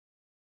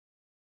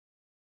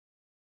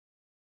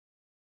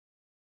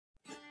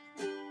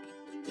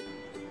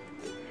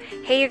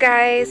Hey you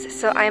guys,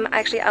 so I'm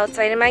actually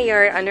outside in my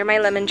yard under my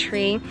lemon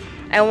tree.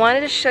 I wanted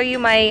to show you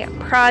my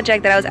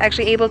project that I was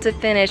actually able to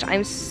finish.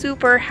 I'm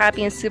super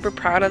happy and super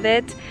proud of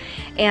it,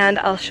 and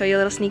I'll show you a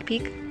little sneak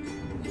peek.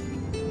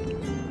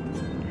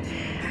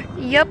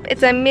 Yep,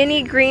 it's a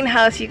mini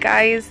greenhouse, you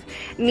guys.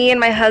 Me and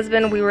my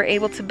husband, we were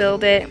able to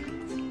build it,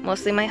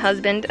 mostly my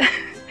husband.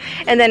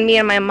 And then me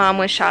and my mom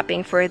went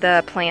shopping for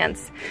the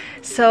plants.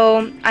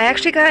 So I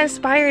actually got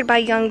inspired by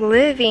Young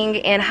Living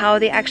and how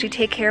they actually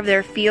take care of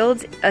their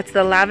fields. It's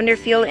the lavender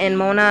field in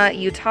Mona,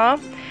 Utah.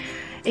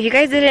 If you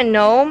guys didn't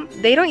know,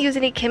 they don't use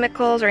any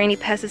chemicals or any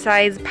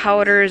pesticides,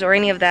 powders, or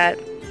any of that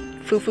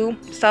foo-foo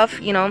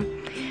stuff, you know.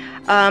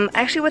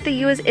 Actually what they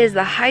use is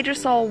the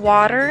hydrosol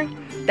water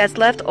that's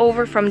left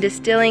over from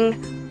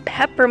distilling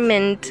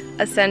peppermint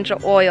essential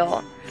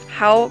oil.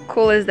 How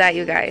cool is that,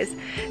 you guys?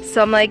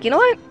 So I'm like, you know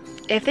what?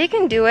 If they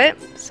can do it,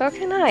 so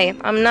can I.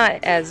 I'm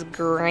not as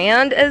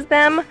grand as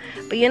them,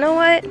 but you know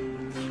what?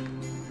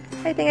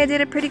 I think I did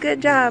a pretty good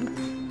job.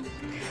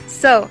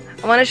 So,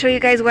 I want to show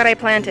you guys what I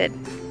planted.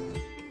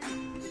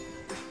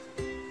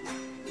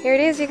 Here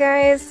it is, you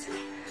guys.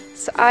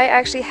 So I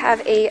actually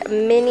have a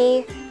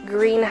mini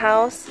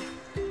greenhouse.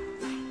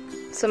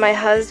 So my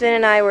husband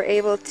and I were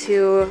able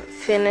to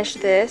finish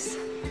this.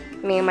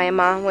 Me and my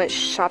mom went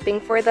shopping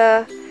for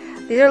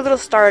these are little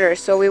starters,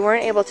 so we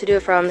weren't able to do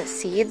it from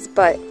seeds,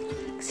 but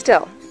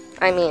still,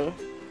 I mean,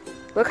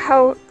 look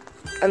how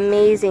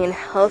amazing and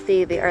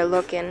healthy they are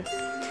looking.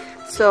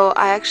 So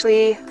I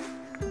actually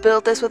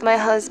built this with my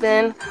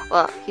husband.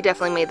 Well, he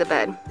definitely made the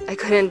bed. I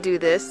couldn't do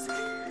this.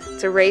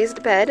 It's a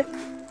raised bed.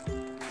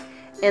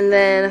 And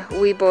then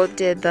we both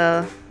did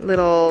the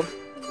little,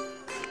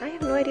 I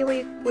have no idea what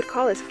you would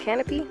call this,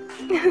 canopy?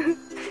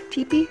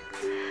 Teepee?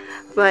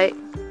 But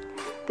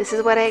this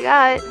is what I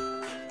got.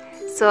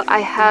 So I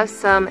have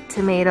some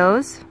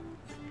tomatoes.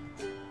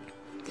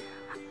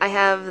 I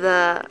have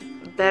the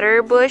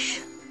Better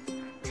Bush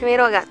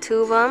tomato. I got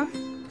 2 of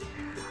them.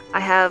 I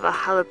have a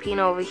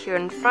jalapeno over here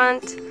in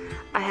front.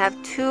 I have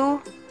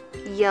 2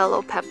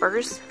 yellow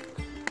peppers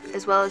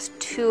as well as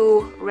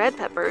 2 red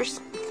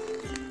peppers.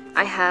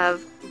 I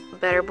have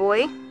Better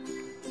Boy.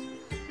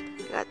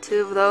 Got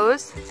 2 of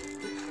those.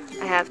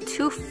 I have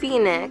 2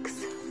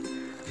 Phoenix,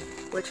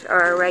 which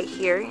are right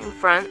here in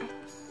front.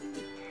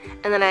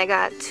 And then I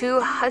got 2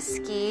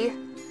 Husky.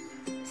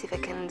 Let's see if I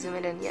can zoom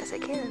it in. Yes, I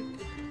can.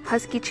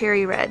 Husky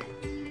Cherry Red.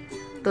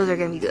 Those are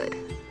gonna be good.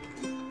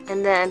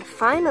 And then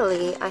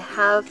finally I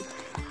have,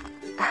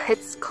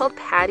 it's called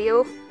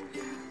Patio.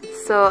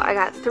 So I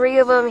got 3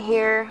 of them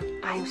here.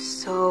 I'm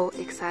so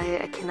excited.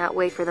 I cannot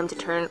wait for them to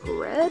turn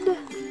red.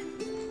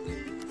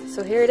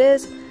 So here it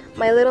is,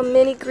 my little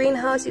mini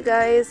greenhouse, you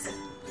guys.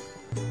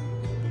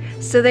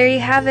 So there you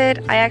have it.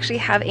 I actually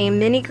have a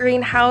mini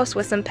greenhouse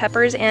with some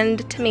peppers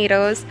and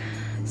tomatoes.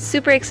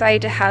 Super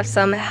excited to have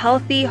some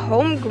healthy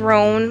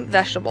homegrown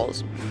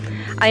vegetables.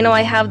 I know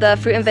I have the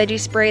fruit and veggie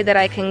spray that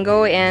I can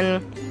go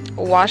and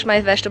wash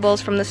my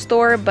vegetables from the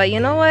store, but you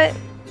know what?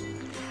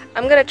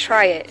 I'm gonna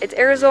try it. It's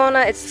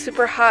Arizona, it's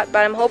super hot,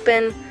 but I'm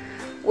hoping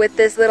with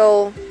this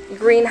little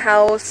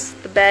greenhouse,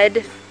 the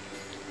bed,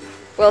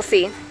 we'll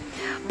see.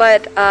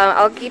 But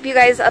I'll keep you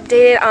guys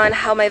updated on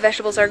how my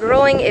vegetables are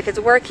growing. If it's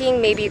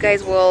working, maybe you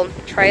guys will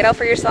try it out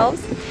for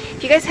yourselves.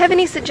 If you guys have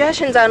any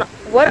suggestions on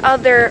what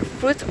other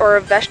fruits or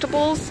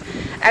vegetables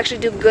actually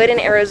do good in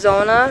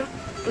Arizona,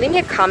 leave me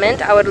a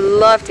comment. I would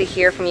love to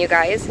hear from you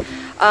guys.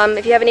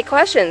 If you have any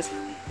questions,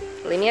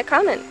 leave me a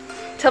comment.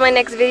 Till my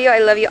next video, I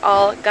love you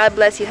all. God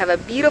bless you. Have a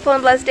beautiful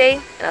and blessed day,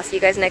 and I'll see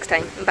you guys next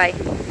time.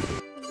 Bye.